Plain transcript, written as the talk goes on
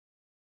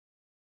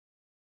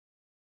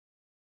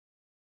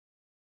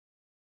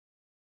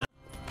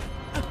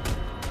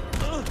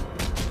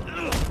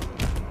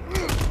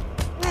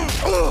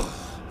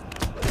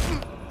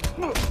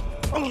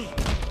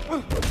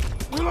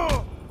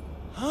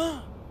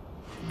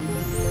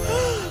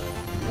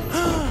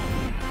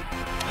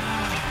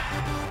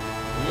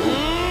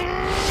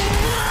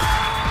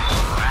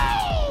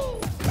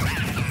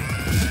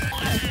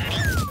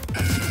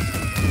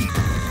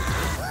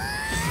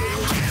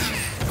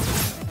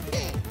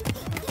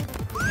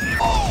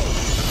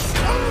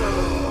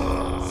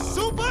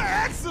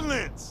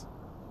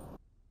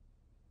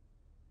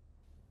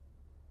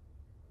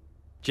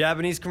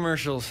Japanese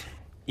commercials.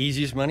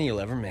 Easiest money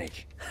you'll ever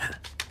make.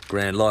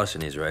 Grand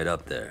larceny's right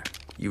up there.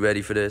 You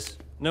ready for this?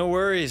 No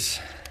worries.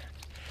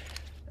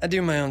 I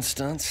do my own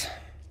stunts.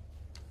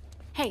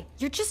 Hey,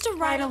 you're just a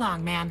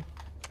ride-along, man.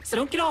 So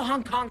don't get all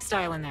Hong Kong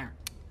style in there.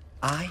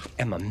 I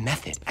am a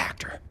method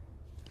actor.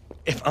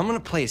 If I'm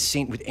gonna play a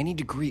saint with any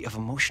degree of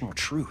emotional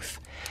truth,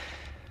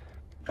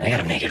 I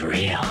gotta make it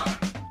real.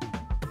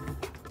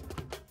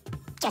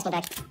 Trust me,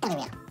 Bert. It'll be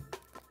real.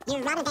 You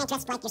rob a bank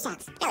dressed like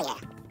yourselves. Hell yeah.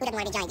 Who doesn't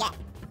want to be giant yet?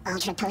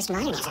 Ultra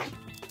postmodernism.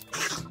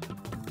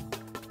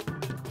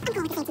 I'm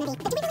going with the Saints movie,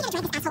 but do we really gotta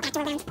drag this asshole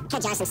actor around?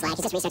 Cut Josh some slack.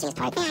 He's just researching his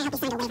part. Yeah, I hope he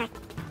signed a waiver.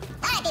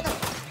 Alright, people.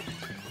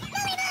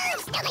 Nobody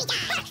moves! Nobody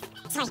dies!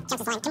 Sorry, jump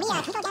this line. Can we go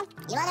again?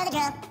 You all know the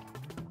drill.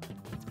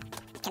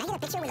 Can I get a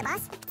picture with the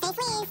boss? Say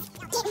please.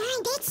 Get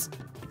mine, bitch!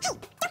 Hey,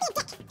 don't be a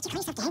dick! Did you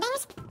call yourself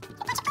gangbangers? You're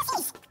a bunch of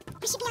pussies!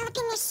 We should be all up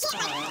in this shit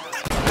right.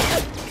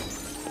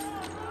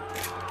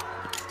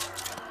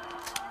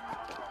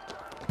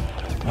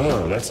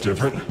 Oh, that's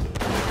different.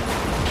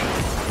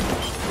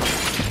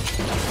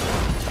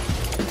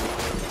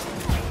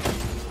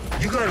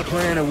 You got a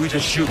plan, or we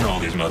just shooting all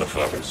these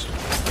motherfuckers?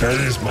 That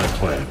is my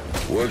plan.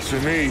 Works for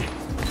me.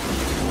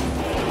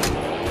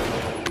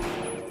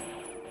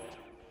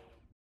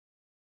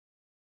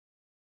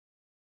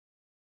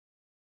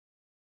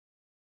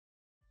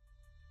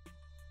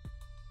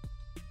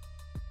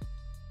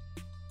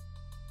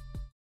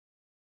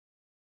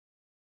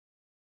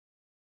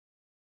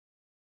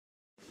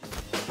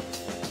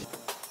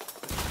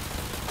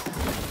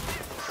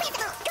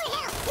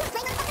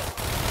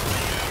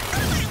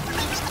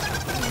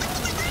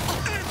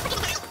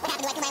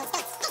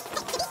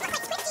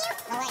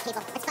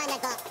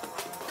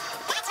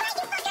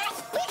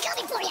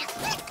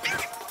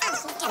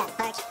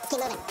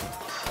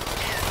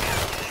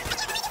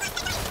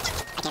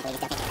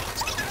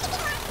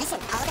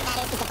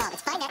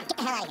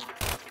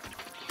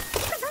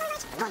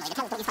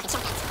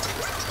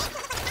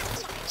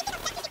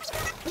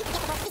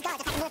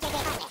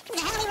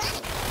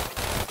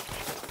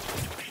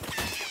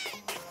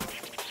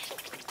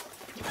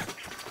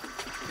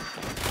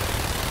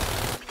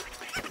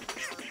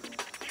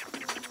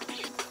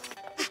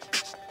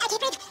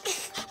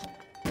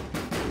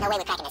 No way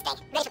we're cracking this thing.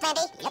 Ready for plan B?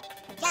 Yep.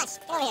 Josh,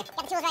 get over here.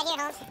 Got the tools right here,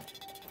 Holmes.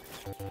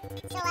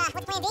 So,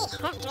 what's plan B?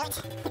 Huh? Drill it?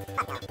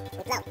 Fuck no.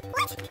 We blow.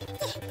 What?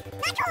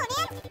 Not cool,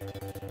 man!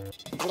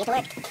 Time to get to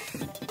work.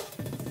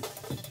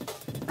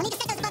 We'll need to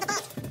set those above the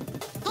vault.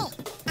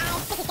 Hey, I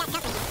think we've got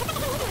company. Looks like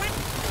they're moving a lot.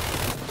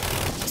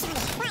 Sorry,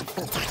 what? We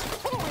need to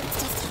talk. It's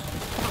just...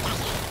 Get that guy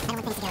here. I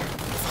don't want things to go.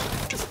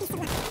 I should be so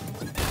lucky.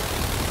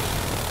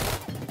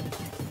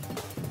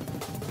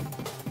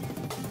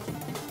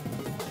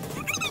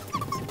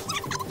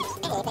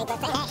 Hey, big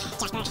birthday. Hey,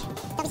 Josh Birch.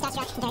 Don't be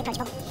starstruck. Very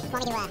approachable. Want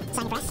me to,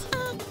 sign your press? No.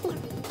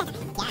 Better.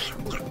 Yeah,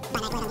 no. Buy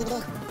that right on DVD.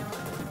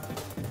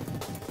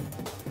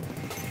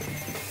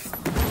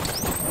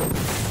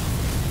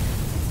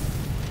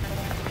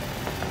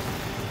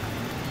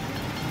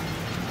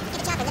 Get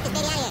a chopper. Lift this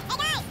baby out of here. Hey,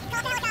 guys!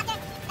 Call the helicopter.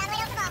 Not right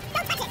over the ball.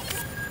 Don't touch it!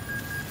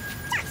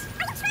 Josh,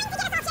 are you trying to get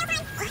us off jail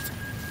time? What?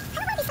 I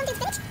don't want to be some dude's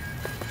bitch.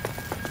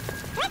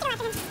 Forget about it.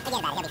 He'll be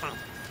fine. How long until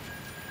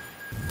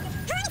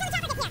the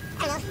chopper gets here?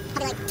 I don't know.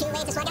 Probably like 2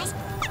 waves to squad guys.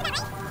 That's about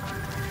right.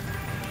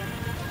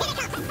 Here it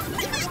comes.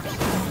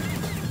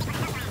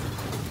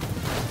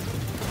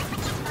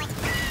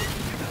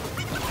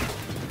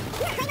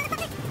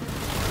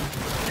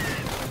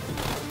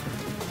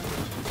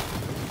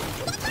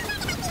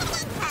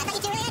 I thought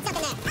you two really had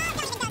something there. Oh,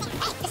 don't even go there.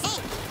 Hey, the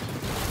same.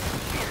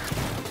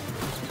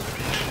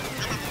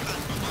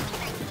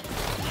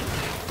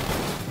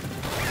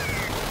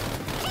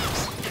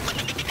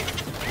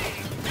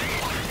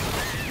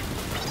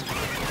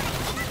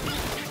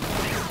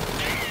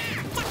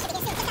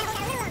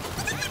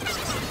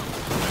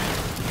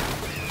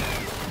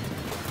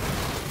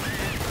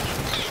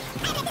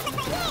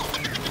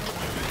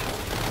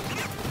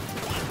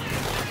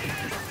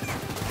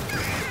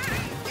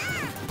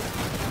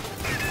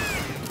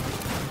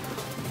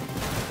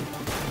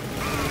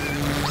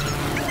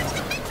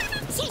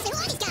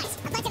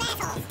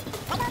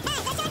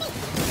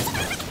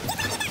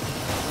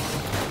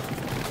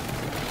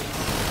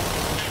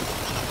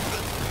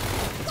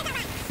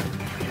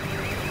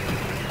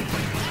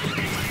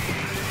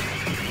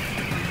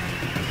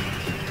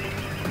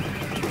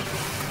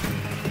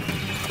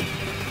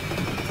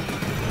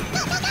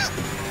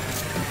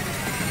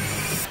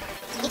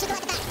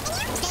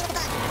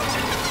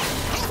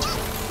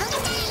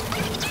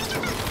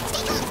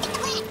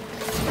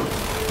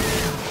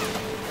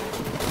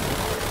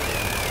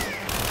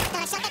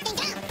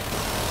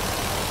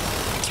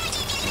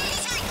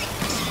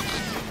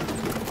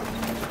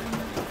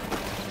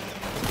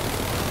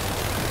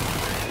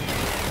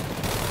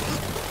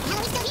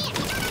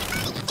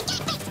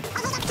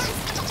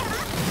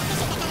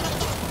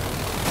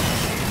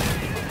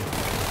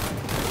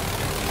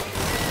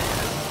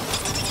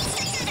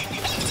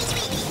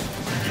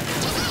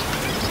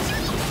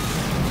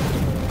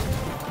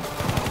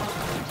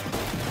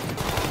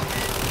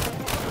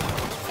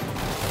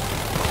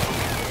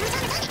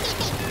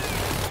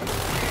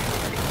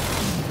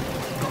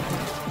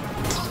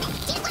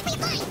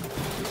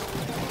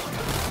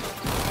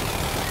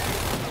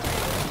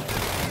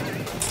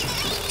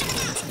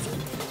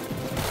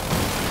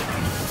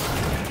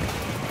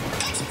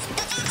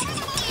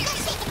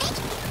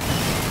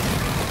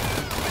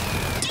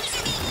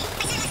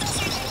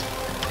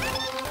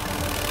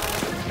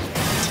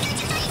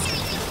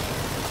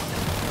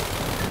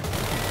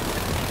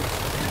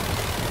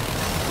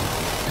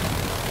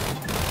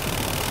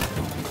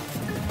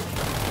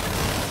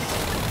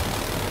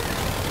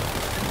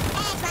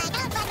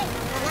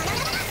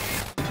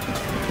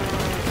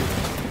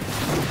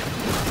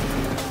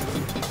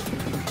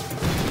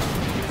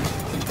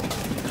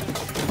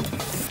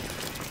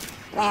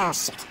 Well,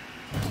 shit.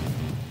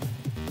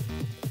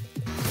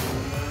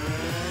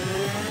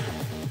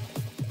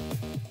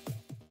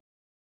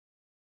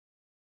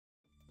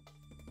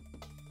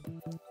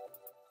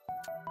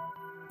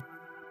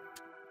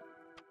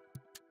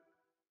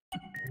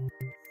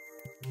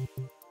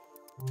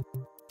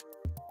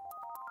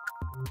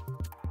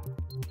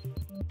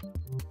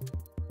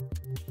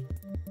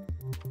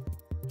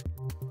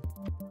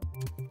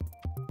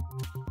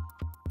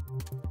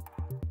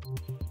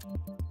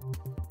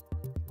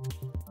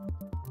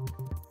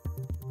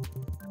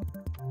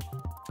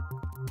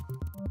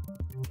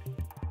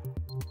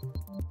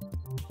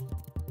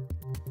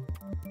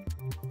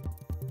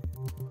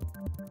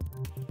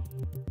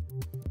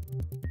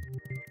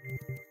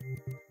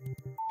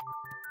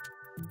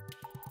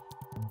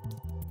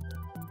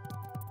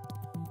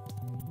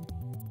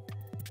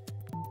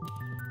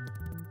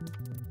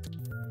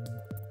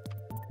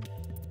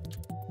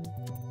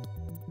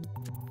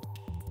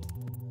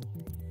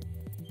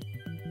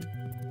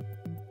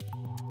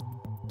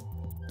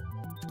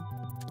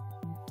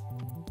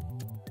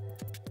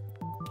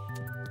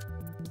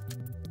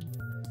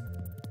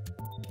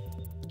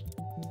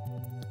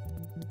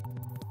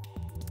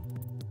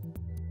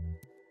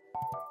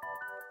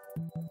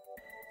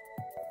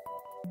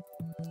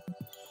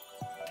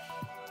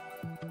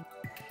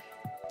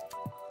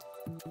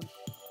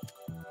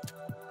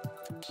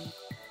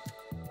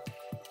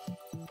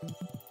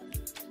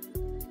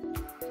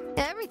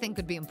 Everything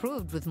could be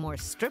improved with more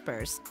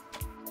strippers.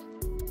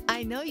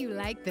 I know you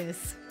like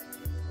this.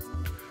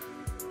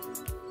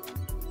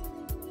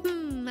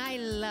 I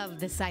love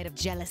the sight of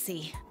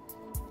jealousy.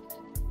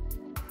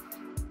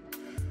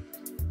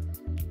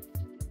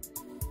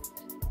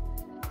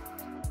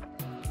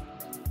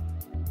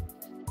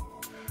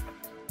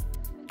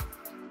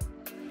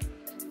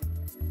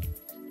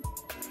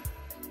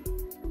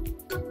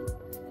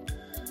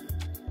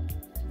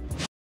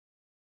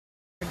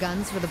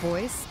 Guns for the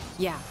boys?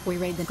 Yeah, we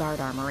raid the guard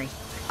armory.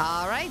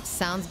 All right,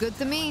 sounds good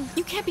to me.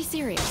 You can't be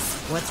serious.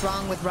 What's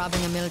wrong with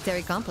robbing a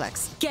military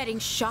complex? Getting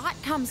shot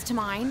comes to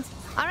mind.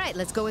 All right,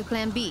 let's go with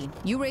plan B.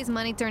 You raise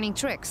money turning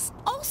tricks.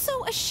 Also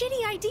a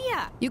shitty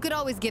idea. You could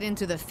always get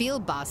into the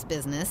field boss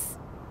business.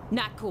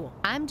 Not cool.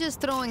 I'm just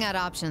throwing out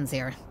options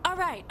here. All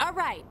right.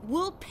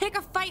 We'll pick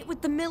a fight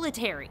with the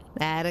military.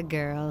 Atta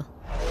girl.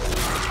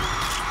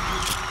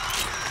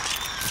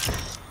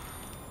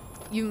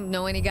 You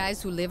know any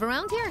guys who live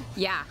around here?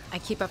 Yeah, I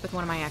keep up with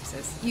one of my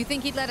exes. You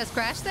think he'd let us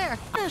crash there?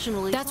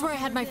 That's where I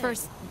had my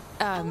first,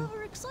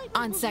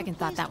 on second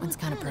thought, that one's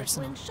kind of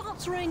personal. When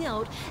shots rang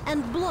out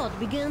and blood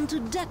began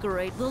to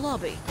decorate the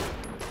lobby.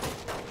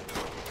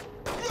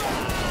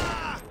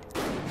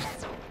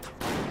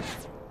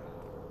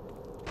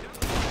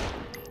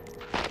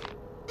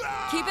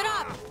 Keep it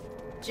up!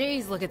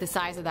 Jeez, look at the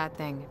size of that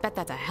thing. Bet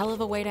that's a hell of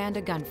a way to end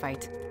a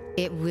gunfight.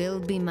 It will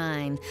be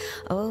mine.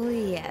 Oh,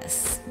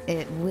 yes,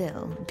 it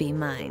will be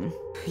mine.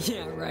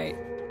 Yeah, right.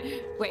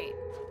 Wait,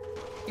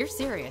 you're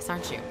serious,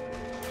 aren't you?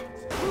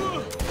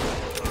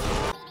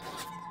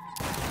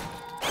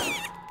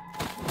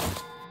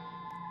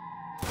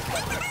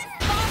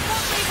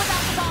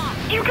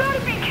 You gotta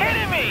be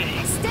kidding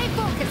me! Stay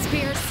focused,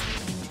 Pierce.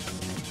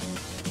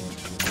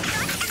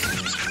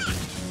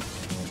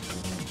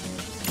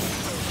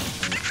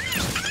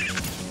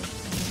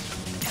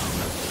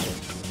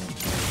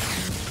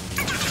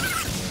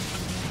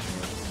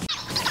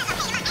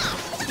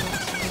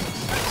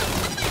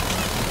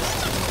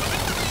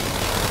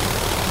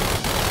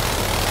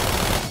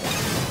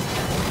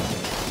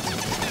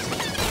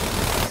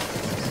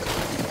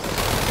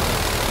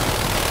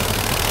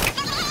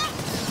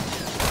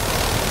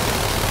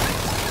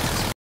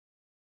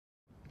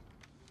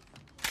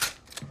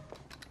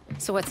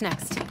 So what's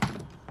next?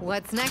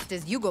 What's next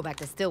is you go back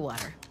to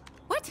Stillwater.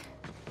 What?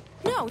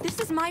 No, this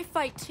is my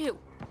fight too.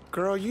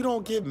 Girl, you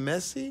don't get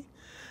messy.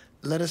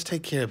 Let us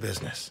take care of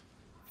business.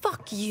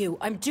 Fuck you.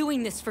 I'm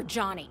doing this for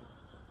Johnny.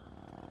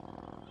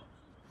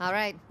 All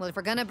right, well, if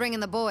we're gonna bring in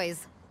the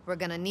boys, we're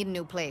gonna need a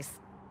new place.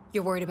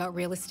 You're worried about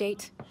real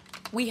estate?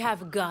 We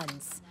have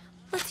guns.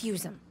 Let's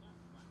use them.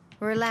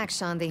 Relax,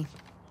 Shandi.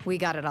 We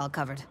got it all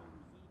covered.